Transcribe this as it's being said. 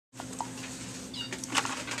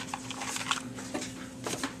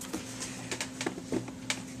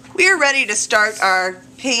We are ready to start our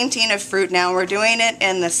painting of fruit now. We're doing it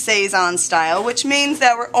in the Cezanne style, which means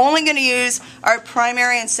that we're only going to use our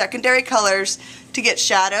primary and secondary colors to get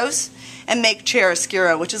shadows and make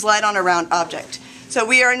chiaroscuro, which is light on a round object. So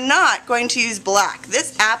we are not going to use black.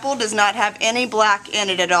 This apple does not have any black in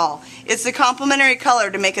it at all. It's the complementary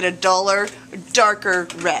color to make it a duller, darker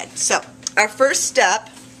red. So our first step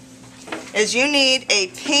is you need a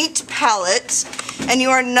paint palette, and you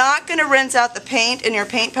are not going to rinse out the paint in your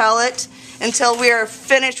paint palette until we are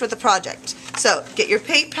finished with the project. So get your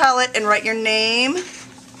paint palette and write your name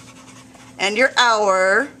and your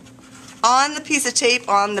hour on the piece of tape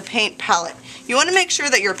on the paint palette. You want to make sure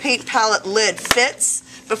that your paint palette lid fits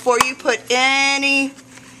before you put any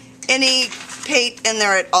paint in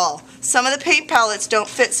there at all. Some of the paint palettes don't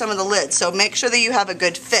fit some of the lids, so make sure that you have a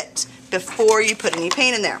good fit before you put any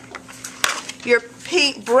paint in there. Your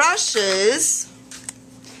paint brushes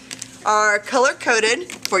are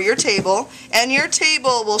color-coded for your table, and your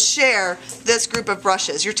table will share this group of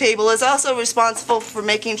brushes. Your table is also responsible for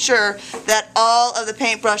making sure that all of the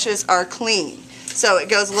paint brushes are clean. So it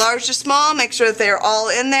goes large to small, make sure that they are all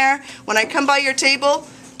in there. When I come by your table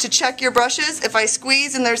to check your brushes, if I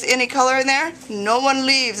squeeze and there's any color in there, no one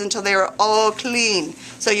leaves until they are all clean.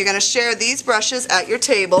 So you're going to share these brushes at your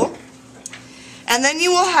table. And then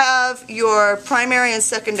you will have your primary and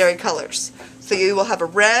secondary colors. So you will have a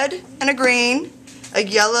red and a green, a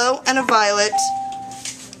yellow and a violet,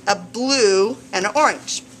 a blue and an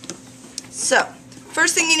orange. So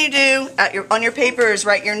first thing you need to do on your paper is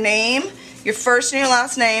write your name, your first and your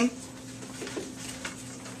last name,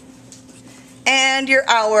 and your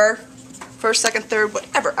hour, first, second, third,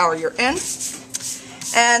 whatever hour you're in.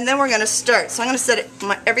 And then we're going to start. So I'm going to set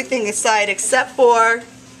everything aside except for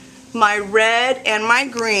my red and my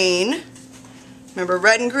green. Remember,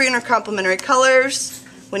 red and green are complementary colors.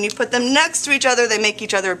 When you put them next to each other, they make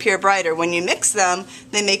each other appear brighter. When you mix them,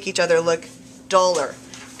 they make each other look duller.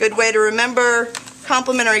 Good way to remember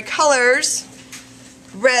complementary colors,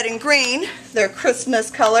 red and green, they're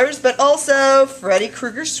Christmas colors, but also Freddy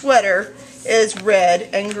Krueger's sweater is red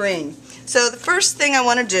and green. So the first thing I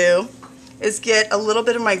want to do is get a little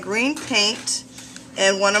bit of my green paint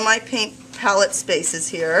in one of my paint palette spaces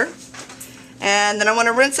here. And then I want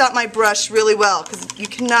to rinse out my brush really well, because you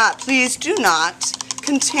cannot, please do not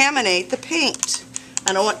contaminate the paint.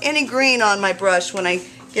 I don't want any green on my brush when I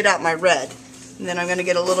get out my red. And then I'm going to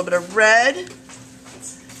get a little bit of red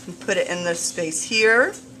and put it in this space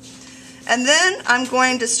here. And then I'm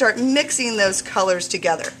going to start mixing those colors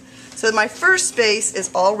together. So my first space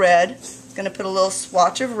is all red. I'm going to put a little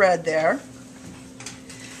swatch of red there.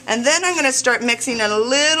 And then I'm going to start mixing in a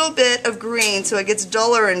little bit of green so it gets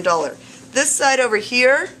duller and duller. This side over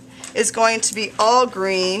here is going to be all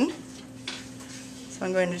green. So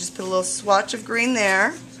I'm going to just put a little swatch of green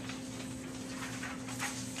there.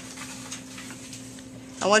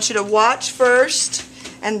 I want you to watch first,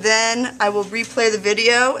 and then I will replay the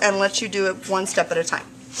video and let you do it one step at a time.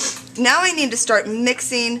 Now I need to start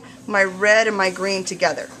mixing my red and my green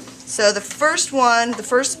together. So the first one, the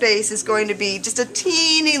first space is going to be just a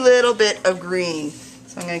teeny little bit of green.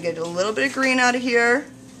 So I'm going to get a little bit of green out of here.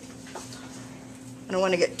 I don't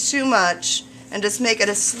want to get too much, and just make it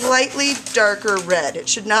a slightly darker red. It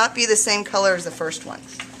should not be the same color as the first one.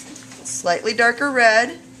 Slightly darker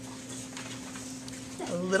red,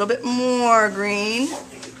 a little bit more green,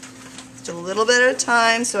 just a little bit at a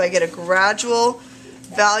time so I get a gradual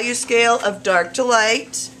value scale of dark to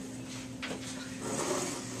light.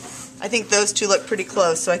 I think those two look pretty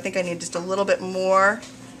close, so I think I need just a little bit more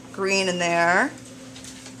green in there.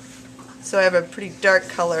 So I have a pretty dark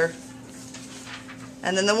color.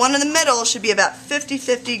 And then the one in the middle should be about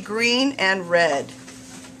 50-50 green and red.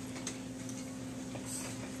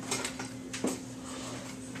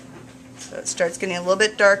 So it starts getting a little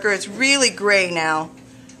bit darker. It's really gray now.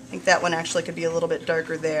 I think that one actually could be a little bit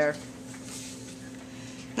darker there.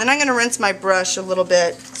 Then I'm going to rinse my brush a little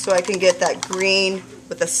bit so I can get that green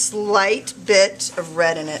with a slight bit of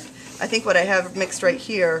red in it. I think what I have mixed right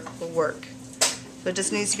here will work. So it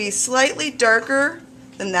just needs to be slightly darker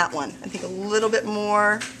than that one. I think a little bit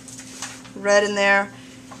more red in there.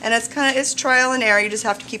 And it's trial and error. You just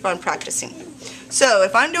have to keep on practicing. So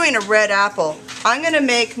if I'm doing a red apple, I'm going to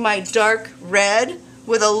make my dark red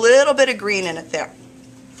with a little bit of green in it there.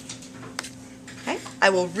 Okay?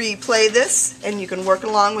 I will replay this and you can work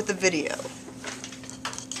along with the video.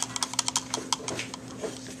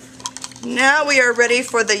 Now we are ready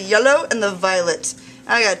for the yellow and the violet.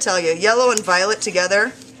 I gotta tell you, yellow and violet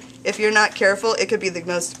together, if you're not careful, it could be the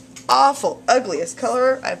most awful, ugliest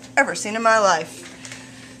color I've ever seen in my life.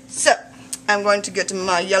 So, I'm going to get to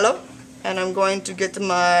my yellow, And I'm going to get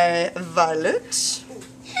my violet.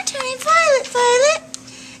 You're turning violet, Violet.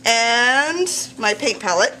 And my paint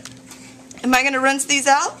palette. Am I going to rinse these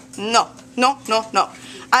out? No, no, no, no.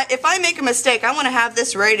 If I make a mistake, I want to have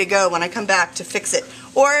this ready to go when I come back to fix it.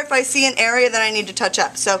 Or if I see an area that I need to touch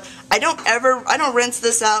up. So I don't rinse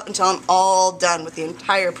this out until I'm all done with the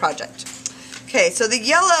entire project. Okay, so the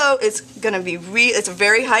yellow is going to be, it's a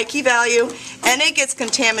very high key value, and it gets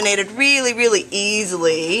contaminated really, really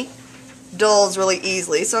easily, dulls really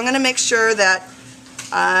easily. So I'm going to make sure that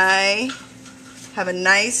I have a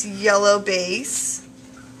nice yellow base.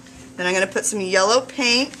 Then I'm going to put some yellow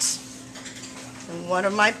paint in one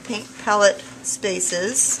of my paint palette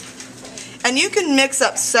spaces. And you can mix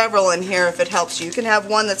up several in here if it helps you. You can have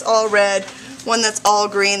one that's all red, one that's all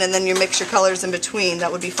green, and then you mix your colors in between.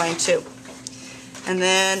 That would be fine too. And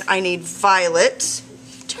then I need violet.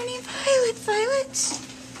 Turning violet, Violet.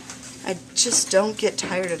 I just don't get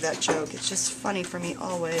tired of that joke. It's just funny for me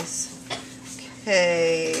always.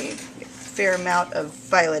 Okay, a fair amount of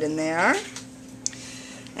violet in there.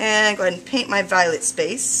 And go ahead and paint my violet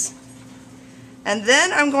space. And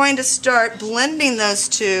then I'm going to start blending those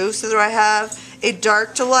two so that I have a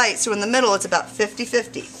dark to light. So in the middle it's about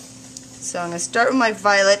 50-50. So I'm going to start with my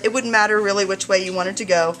violet. It wouldn't matter really which way you want it to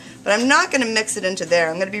go, but I'm not going to mix it into there.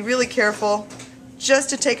 I'm going to be really careful just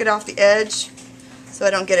to take it off the edge so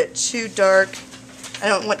I don't get it too dark. I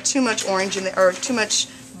don't want too much orange in there, or too much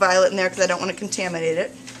violet in there, because I don't want to contaminate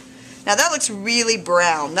it. Now that looks really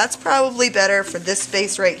brown. That's probably better for this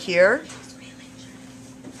space right here.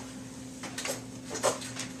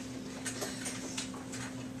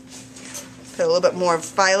 Put a little bit more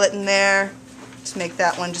violet in there to make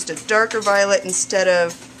that one just a darker violet instead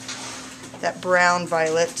of that brown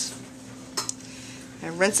violet. I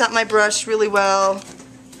rinse out my brush really well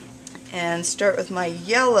and start with my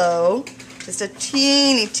yellow. Just a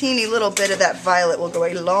teeny little bit of that violet will go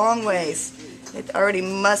a long ways. It already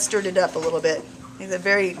mustarded up a little bit. It's a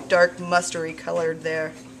very dark mustardy colored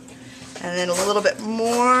there. And then a little bit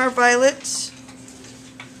more violet.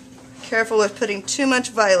 Careful with putting too much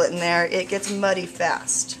violet in there. It gets muddy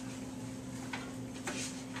fast.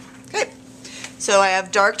 Okay, so I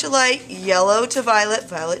have dark to light, yellow to violet,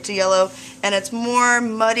 violet to yellow, and it's more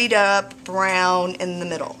muddied up brown in the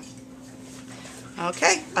middle.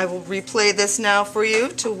 Okay, I will replay this now for you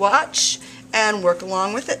to watch and work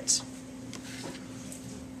along with it.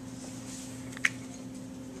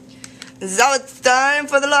 So it's time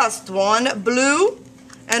for the last one, blue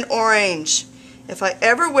and orange. If I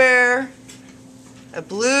ever wear a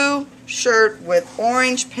blue shirt with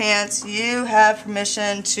orange pants, you have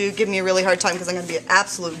permission to give me a really hard time because I'm going to be an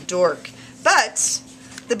absolute dork. But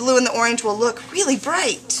the blue and the orange will look really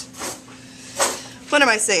bright. What am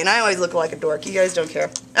I saying? I always look like a dork. You guys don't care.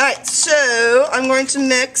 Alright, so I'm going to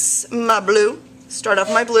mix my blue. Start off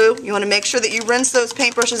my blue. You want to make sure that you rinse those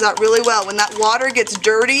paintbrushes out really well. When that water gets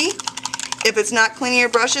dirty, if it's not cleaning your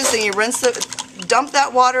brushes, then you dump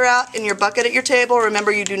that water out in your bucket at your table.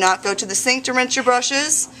 Remember, you do not go to the sink to rinse your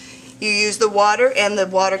brushes. You use the water and the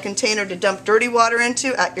water container to dump dirty water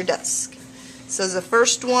into at your desk. So the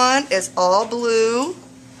first one is all blue.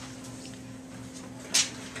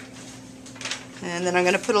 And then I'm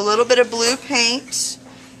going to put a little bit of blue paint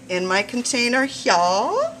in my container here,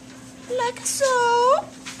 like so.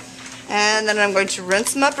 And then I'm going to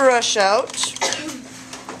rinse my brush out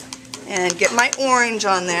and get my orange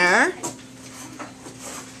on there.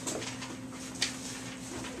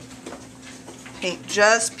 Paint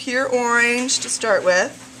just pure orange to start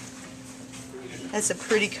with. That's a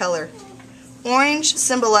pretty color. Orange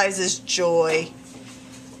symbolizes joy.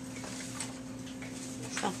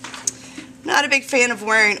 So, not a big fan of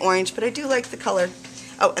wearing orange, but I do like the color.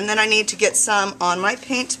 Oh, and then I need to get some on my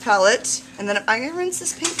paint palette. And then I'm going to rinse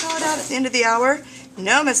this paint palette out at the end of the hour.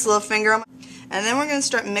 No, Miss Littlefinger. And then we're going to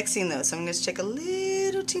start mixing those. So I'm going to take a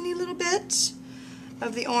little teeny little bit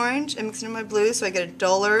of the orange and mix it in my blue so I get a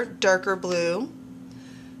duller, darker blue.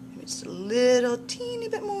 Maybe just a little teeny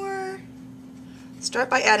bit more. Start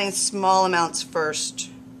by adding small amounts first.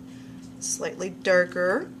 Slightly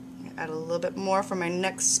darker. Add a little bit more for my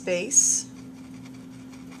next space.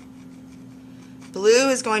 Blue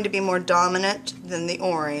is going to be more dominant than the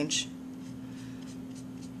orange.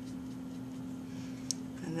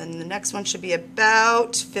 And then the next one should be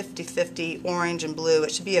about 50-50 orange and blue.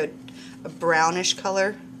 It should be a brownish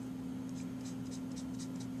color.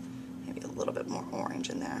 Maybe a little bit more orange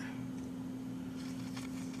in there.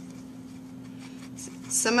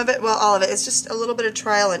 Some of it, well, all of it, it's just a little bit of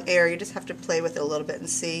trial and error. You just have to play with it a little bit and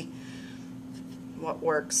see what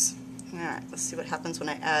works. Alright, let's see what happens when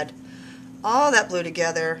I add all that blue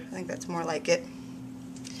together. I think that's more like it.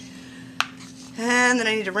 And then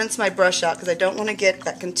I need to rinse my brush out because I don't want to get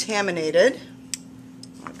that contaminated.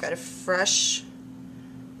 I've got a fresh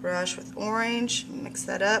brush with orange. Mix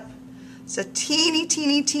that up. It's a teeny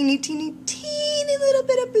little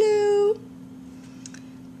bit of blue.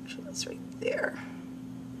 Actually, that's right there.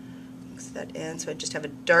 Mix that in so I just have a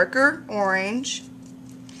darker orange.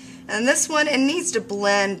 And this one, it needs to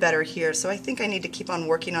blend better here, so I think I need to keep on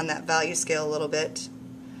working on that value scale a little bit.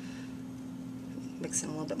 Mix in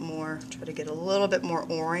a little bit more, try to get a little bit more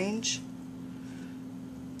orange.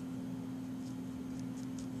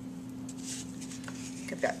 I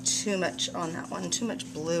think I've got too much on that one, too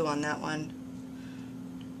much blue on that one.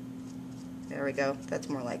 There we go, that's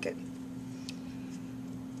more like it.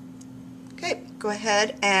 Okay, go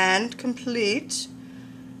ahead and complete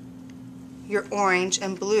your orange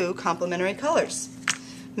and blue complementary colors.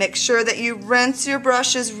 Make sure that you rinse your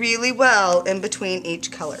brushes really well in between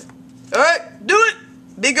each color. Alright, do it!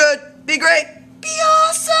 Be good, be great, be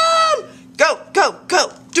awesome! Go, go,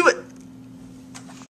 go, do it!